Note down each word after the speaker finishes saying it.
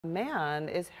A man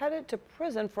is headed to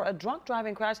prison for a drunk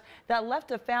driving crash that left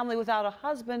a family without a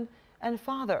husband and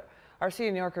father. Our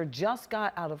Sia New Yorker just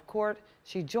got out of court.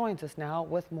 She joins us now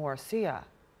with more. Sia.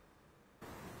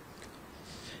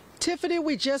 Tiffany,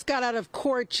 we just got out of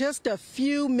court just a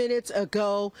few minutes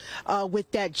ago with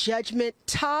that judgment.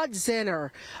 Todd Zenner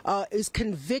is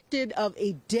convicted of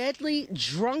a deadly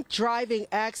drunk driving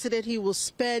accident. He will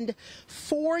spend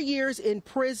 4 years in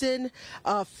prison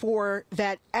for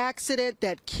that accident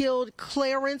that killed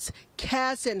Clarence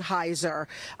Kassenheiser.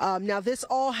 Now, this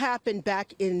all happened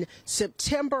back in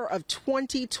September of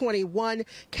 2021.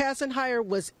 Kassenheiser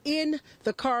was in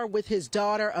the car with his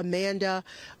daughter, Amanda,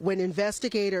 when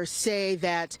investigators say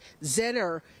that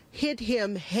Zenner hit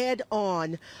him head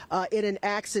on in an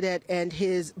accident, and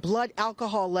his blood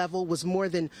alcohol level was more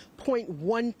than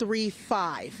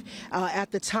 0.135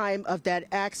 at the time of that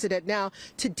accident. Now,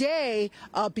 today,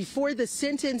 before the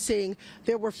sentencing,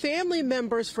 there were family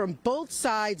members from both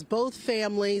sides, both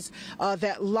families,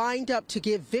 that lined up to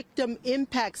give victim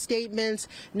impact statements.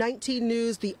 19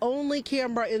 News, the only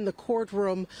camera in the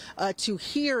courtroom to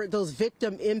hear those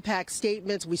victim impact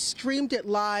statements. We streamed it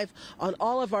live on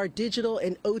all of our digital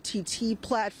and OTT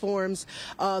platforms.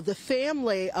 The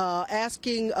family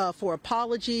asking for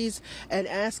apologies and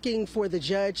asking for the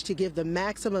judge to give the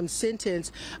maximum sentence.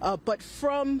 But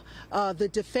from the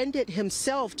defendant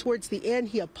himself, towards the end,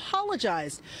 he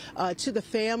apologized to the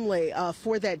family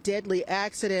for that deadly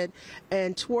accident.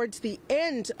 And towards the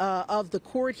end of the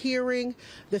court hearing,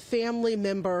 the family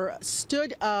member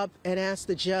stood up and asked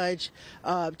the judge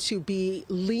to be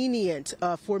lenient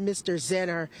for Mr.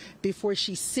 Zenner before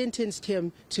she sentenced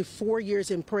him to 4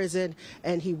 years in prison,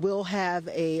 and he will have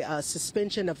a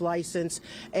suspension of license.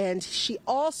 And she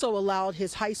also allowed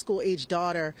his high school age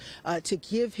daughter to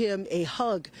give him a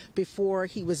hug before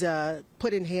he was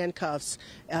put in handcuffs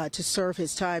to serve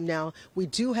his time. Now, we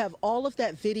do have all of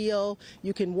that video.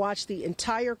 You can watch the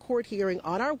entire court hearing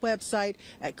on our website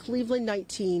at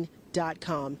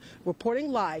cleveland19.com.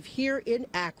 Reporting live here in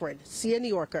Akron, Sia New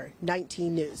Yorker,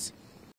 19 News.